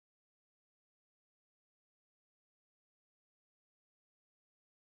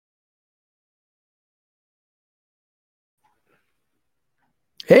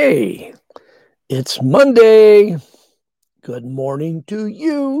Hey, it's Monday. Good morning to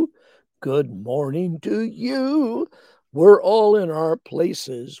you. Good morning to you. We're all in our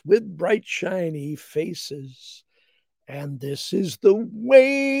places with bright, shiny faces. And this is the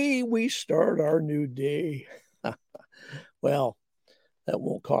way we start our new day. Well, that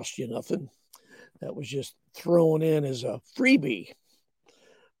won't cost you nothing. That was just thrown in as a freebie.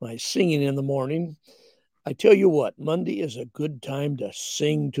 My singing in the morning. I tell you what, Monday is a good time to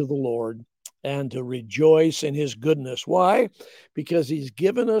sing to the Lord and to rejoice in his goodness. Why? Because he's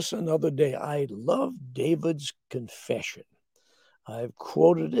given us another day. I love David's confession. I've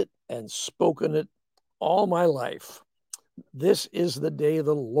quoted it and spoken it all my life. This is the day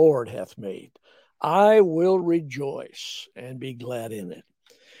the Lord hath made. I will rejoice and be glad in it.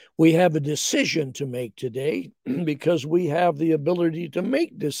 We have a decision to make today because we have the ability to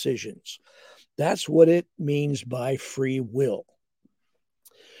make decisions. That's what it means by free will.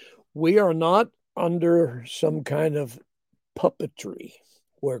 We are not under some kind of puppetry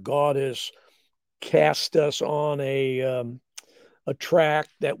where God has cast us on a track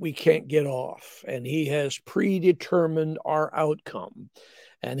that we can't get off, and He has predetermined our outcome.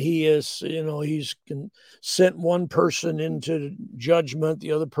 And He is, He's sent one person into judgment,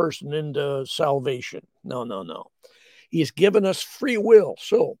 the other person into salvation. No, no, no. He's given us free will.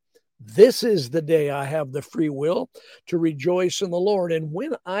 So this is the day I have the free will to rejoice in the Lord. And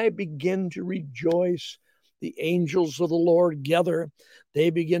when I begin to rejoice, the angels of the Lord gather. They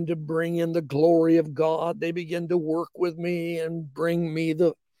begin to bring in the glory of God. They begin to work with me and bring me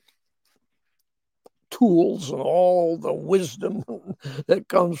the tools and all the wisdom that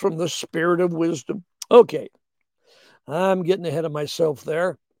comes from the spirit of wisdom. Okay, I'm getting ahead of myself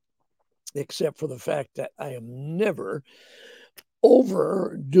there, except for the fact that I am never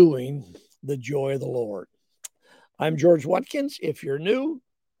overdoing the joy of the Lord. I'm George Watkins. If you're new,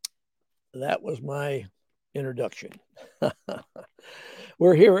 that was my introduction.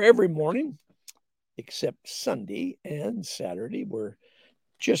 We're here every morning, except Sunday and Saturday. We're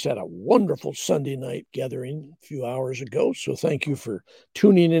just had a wonderful Sunday night gathering a few hours ago. So thank you for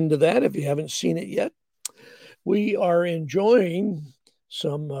tuning into that if you haven't seen it yet. We are enjoying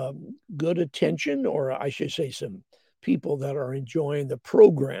some good attention, or I should say some people that are enjoying the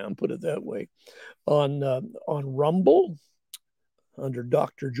program, put it that way, on Rumble under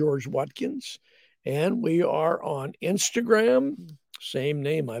Dr. George Watkins. And we are on Instagram, same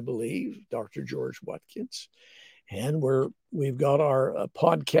name, I believe, Dr. George Watkins. And we've got our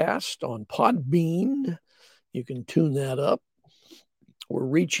podcast on Podbean. You can tune that up. We're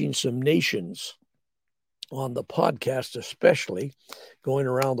reaching some nations on the podcast, especially going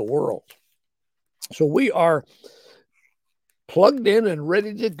around the world. So we are plugged in and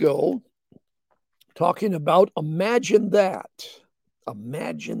ready to go, talking about imagine that.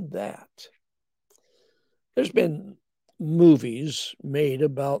 Imagine that. There's been movies made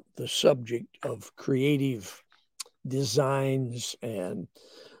about the subject of creative designs and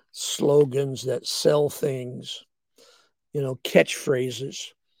slogans that sell things, catchphrases.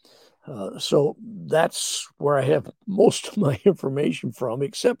 So that's where I have most of my information from,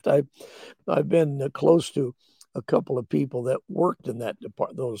 except I've been close to a couple of people that worked in that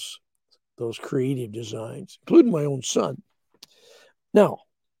department, those creative designs, including my own son. Now,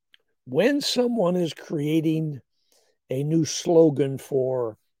 when someone is creating a new slogan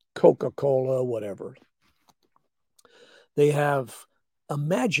for Coca-Cola, whatever, they have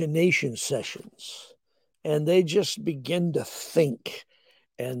imagination sessions, and they just begin to think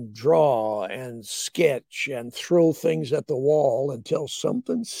and draw and sketch and throw things at the wall until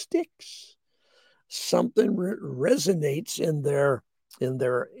something sticks. Something resonates in their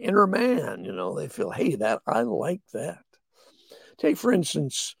inner man. They feel, hey, that I like that. Take, for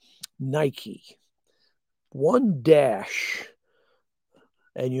instance, Nike. One dash,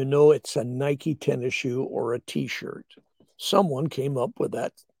 and it's a Nike tennis shoe or a t-shirt. Someone came up with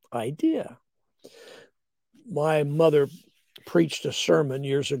that idea. My mother preached a sermon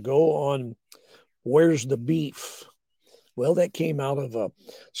years ago on where's the beef? Well, that came out of a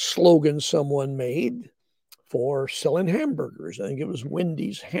slogan someone made for selling hamburgers. I think it was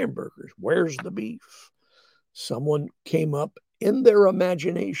Wendy's hamburgers. Where's the beef? Someone came up in their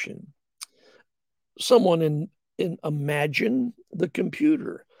imagination. Someone in imagine the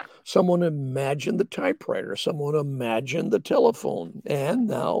computer. Someone imagined the typewriter. Someone imagined the telephone. And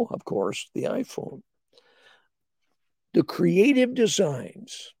now, of course, the iPhone. The creative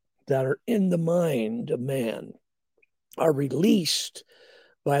designs that are in the mind of man are released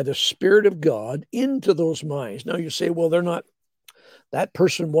by the Spirit of God into those minds. Now you say, well, they're not, that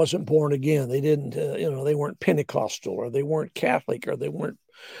person wasn't born again. They didn't, they weren't Pentecostal, or they weren't Catholic, or they weren't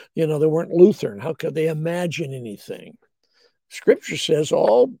They weren't Lutheran. How could they imagine anything? Scripture says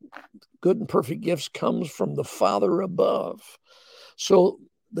all good and perfect gifts comes from the Father above. So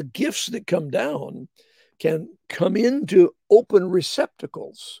the gifts that come down can come into open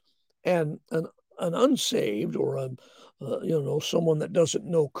receptacles, and an unsaved or someone that doesn't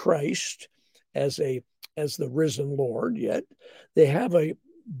know Christ as the risen Lord yet, they have a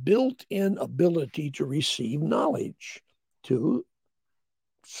built-in ability to receive knowledge to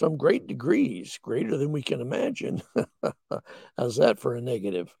some great degrees, greater than we can imagine. How's that for a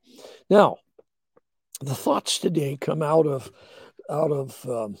negative? Now, the thoughts today come out of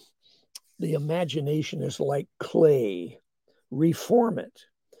the imagination is like clay. Reform it.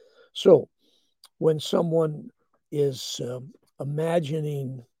 So when someone is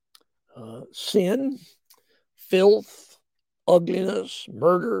imagining sin, filth, ugliness,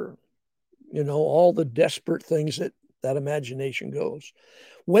 murder, all the desperate things that imagination goes,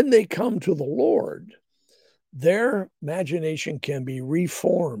 when they come to the Lord, their imagination can be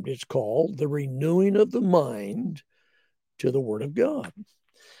reformed. It's called the renewing of the mind to the Word of God.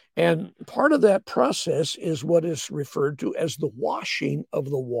 And part of that process is what is referred to as the washing of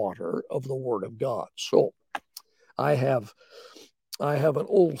the water of the Word of God. So I have an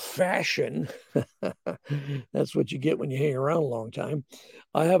old-fashioned, that's what you get when you hang around a long time.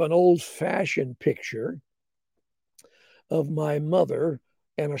 I have an old-fashioned picture of my mother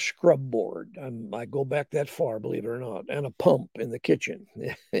and a scrub board. I go back that far, believe it or not, and a pump in the kitchen.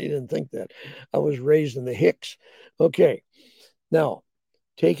 You didn't think that. I was raised in the Hicks. Okay, now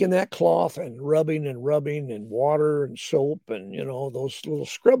taking that cloth and rubbing and water and soap, and those little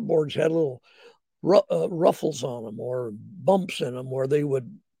scrub boards had little ruffles on them or bumps in them where they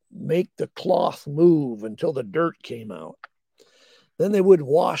would make the cloth move until the dirt came out. Then they would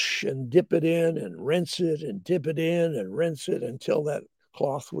wash and dip it in and rinse it and dip it in and rinse it until that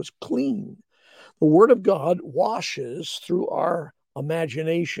cloth was clean. The Word of God washes through our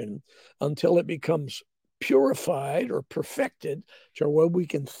imagination until it becomes purified or perfected to where we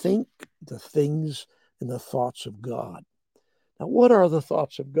can think the things and the thoughts of God. Now, what are the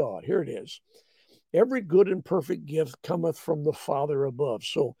thoughts of God? Here it is. Every good and perfect gift cometh from the Father above.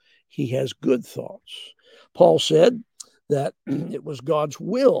 So he has good thoughts. Paul said that it was God's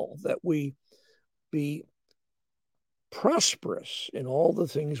will that we be prosperous in all the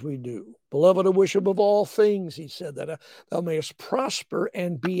things we do. Beloved, I wish above all things, he said, that thou mayest prosper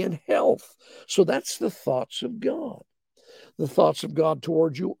and be in health. So that's the thoughts of God. The thoughts of God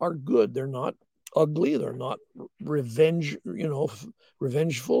towards you are good. They're not ugly. They're not revengeful.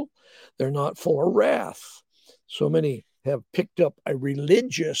 They're not full of wrath. So many have picked up a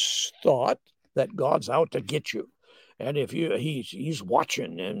religious thought that God's out to get you. And if he's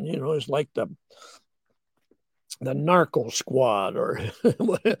watching, and it's like the narco squad,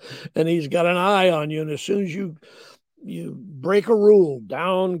 and he's got an eye on you, and as soon as you break a rule,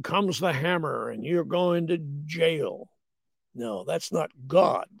 down comes the hammer and you're going to jail. No, that's not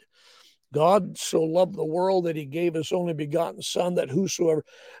God. God so loved the world that he gave his only begotten Son, that whosoever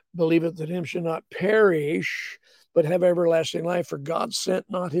believeth in him should not perish, but have everlasting life. For God sent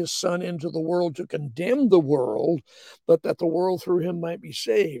not his Son into the world to condemn the world, but that the world through him might be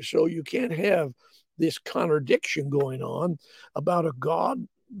saved. So you can't have this contradiction going on about a God,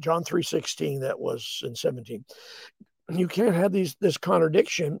 John 3:16, that was in 17. You can't have this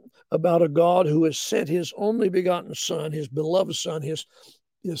contradiction about a God who has sent his only begotten Son, his beloved Son, his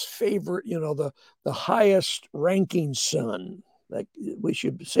favorite, the highest ranking Son. Like, we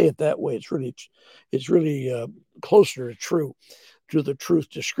should say it that way. It's really closer to the true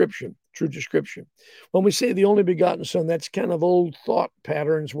description. When we say the only begotten Son, that's kind of old thought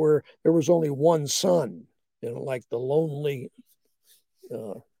patterns where there was only one Son, like the lonely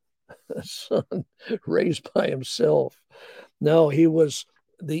son raised by himself. No, he was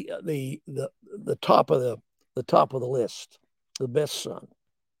the top of the list, the best son,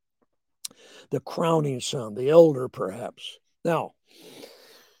 the crowning son, the elder perhaps. Now,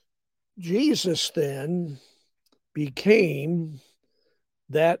 Jesus then became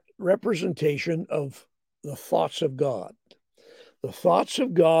that representation of the thoughts of God. The thoughts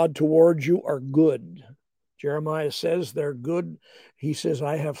of God towards you are good. Jeremiah says they're good. He says,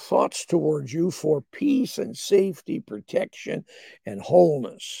 I have thoughts towards you for peace and safety, protection, and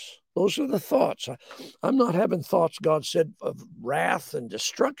wholeness. Those are the thoughts. I'm not having thoughts, God said, of wrath and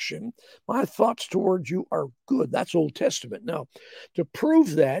destruction. My thoughts towards you are good. That's Old Testament. Now, to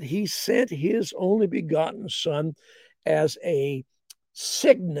prove that, he sent his only begotten Son as a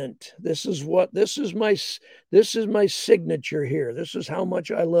Signant. This is my signature here. This is how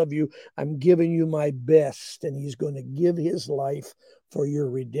much I love you. I'm giving you my best, and he's going to give his life for your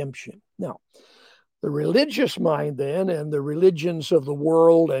redemption. Now, the religious mind then, and the religions of the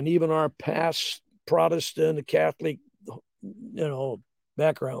world, and even our past Protestant, Catholic,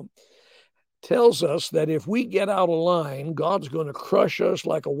 background, tells us that if we get out of line, God's going to crush us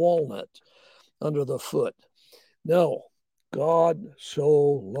like a walnut under the foot. No, God so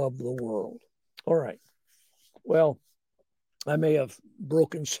loved the world. All right. Well, I may have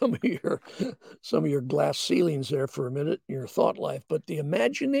broken some of your glass ceilings there for a minute in your thought life, but the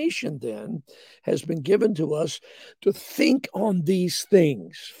imagination then has been given to us to think on these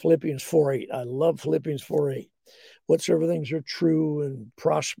things. Philippians 4:8. I love Philippians 4:8. Whatsoever things are true and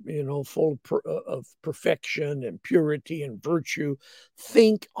full of perfection and purity and virtue,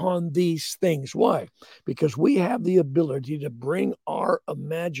 think on these things. Why? Because we have the ability to bring our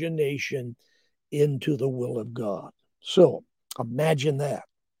imagination into the will of God. So imagine that.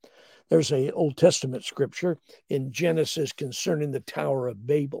 There's a Old Testament scripture in Genesis concerning the Tower of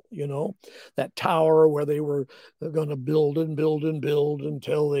Babel, that tower where they were going to build and build and build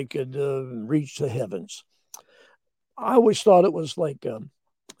until they could reach the heavens. I always thought it was like a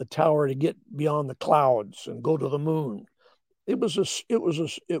tower to get beyond the clouds and go to the moon. It was a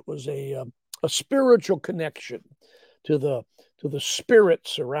spiritual connection to the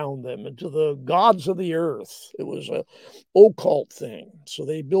spirits around them and to the gods of the earth. It was a occult thing. So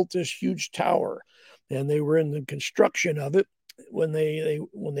they built this huge tower, and they were in the construction of it. When they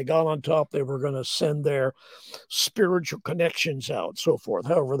got on top, they were going to send their spiritual connections out, so forth.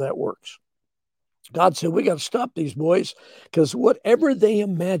 However that works. God said, we got to stop these boys, because whatever they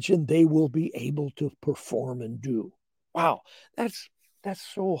imagine, they will be able to perform and do. Wow, that's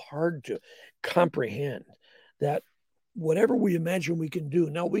so hard to comprehend, that whatever we imagine we can do.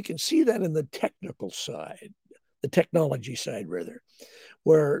 Now, we can see that in the technical side, the technology side, rather,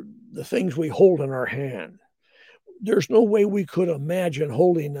 where the things we hold in our hand, there's no way we could imagine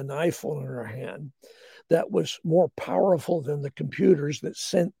holding an iPhone in our hand that was more powerful than the computers that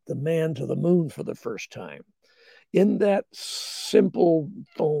sent the man to the moon for the first time. In that simple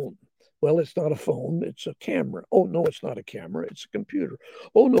phone, well, it's not a phone, it's a camera. Oh, no, it's not a camera, it's a computer.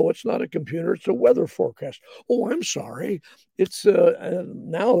 Oh, no, it's not a computer, it's a weather forecast. Oh, I'm sorry. It's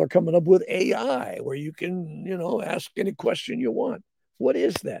now they're coming up with AI where you can, ask any question you want. What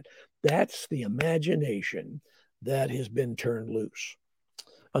is that? That's the imagination that has been turned loose.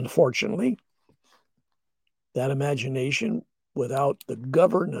 Unfortunately, that imagination, without the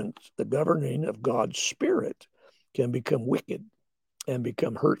governing of God's Spirit, can become wicked and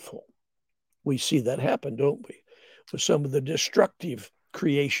become hurtful. We see that happen, don't we? With some of the destructive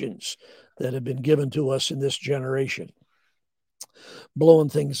creations that have been given to us in this generation, blowing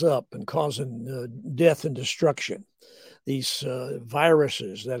things up and causing death and destruction. These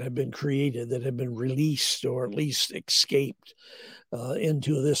viruses that have been created, that have been released or at least escaped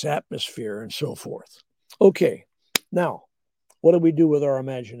into this atmosphere and so forth. Okay, now, what do we do with our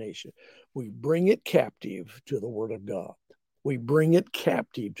imagination? We bring it captive to the Word of God. We bring it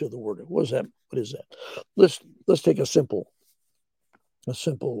captive to the Word of God. What is that? What is that? Let's take a simple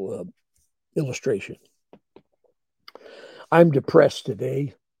illustration. I'm depressed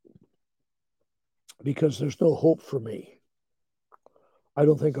today because there's no hope for me. I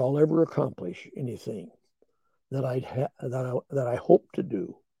don't think I'll ever accomplish anything that I hope to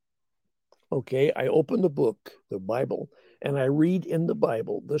do. Okay, I open the book, the Bible, and I read in the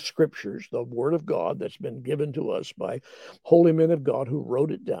Bible the scriptures, the Word of God that's been given to us by holy men of God who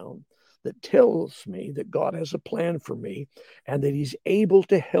wrote it down, that tells me that God has a plan for me and that He's able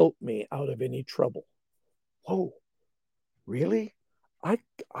to help me out of any trouble. Whoa, really? I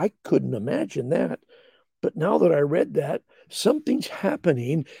couldn't imagine that. But now that I read that, something's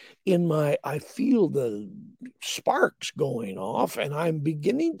happening I feel the sparks going off, and I'm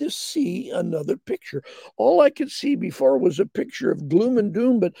beginning to see another picture. All I could see before was a picture of gloom and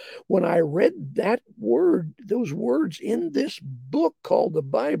doom. But when I read those words in this book called the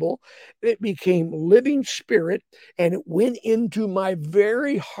Bible, it became living spirit, and it went into my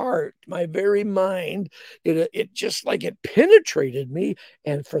very heart, my very mind. It just like it penetrated me.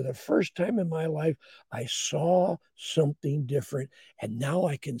 And for the first time in my life, I saw something different, and now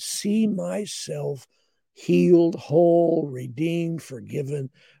I can see myself healed, whole, redeemed, forgiven,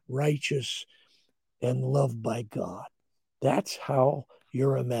 righteous, and loved by God. That's how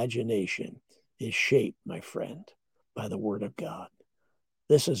your imagination is shaped, my friend, by the Word of God.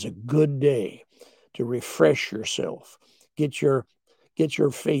 This is a good day to refresh yourself, get your Get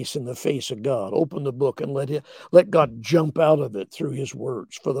your face in the face of God. Open the book and let God jump out of it through his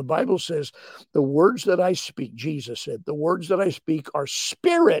words. For the Bible says, the words that I speak, Jesus said, the words that I speak are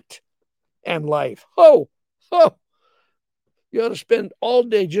spirit and life. Oh, you ought to spend all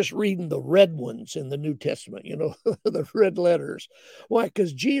day just reading the red ones in the New Testament, the red letters. Why?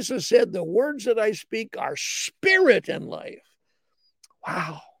 Because Jesus said, the words that I speak are spirit and life.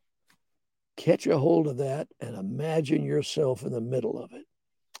 Wow. Catch a hold of that and imagine yourself in the middle of it.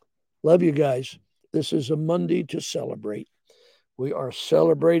 Love you guys. This is a Monday to celebrate. We are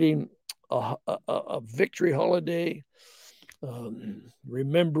celebrating a victory holiday,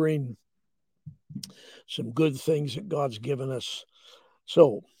 remembering some good things that God's given us.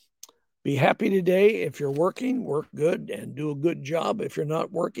 So be happy today. If you're working, work good and do a good job. If you're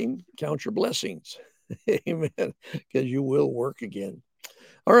not working, count your blessings. Amen. Because you will work again.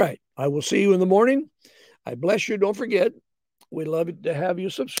 All right. I will see you in the morning. I bless you. Don't forget, we love to have you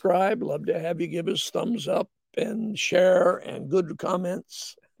subscribe. Love to have you give us thumbs up and share and good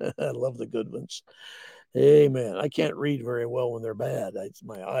comments. I love the good ones. Amen. I can't read very well when they're bad.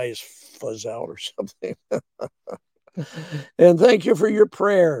 My eyes fuzz out or something. And thank you for your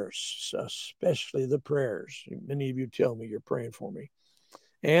prayers, especially the prayers. Many of you tell me you're praying for me.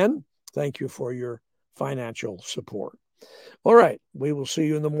 And thank you for your financial support. All right. We will see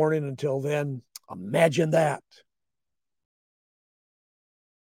you in the morning. Until then, imagine that.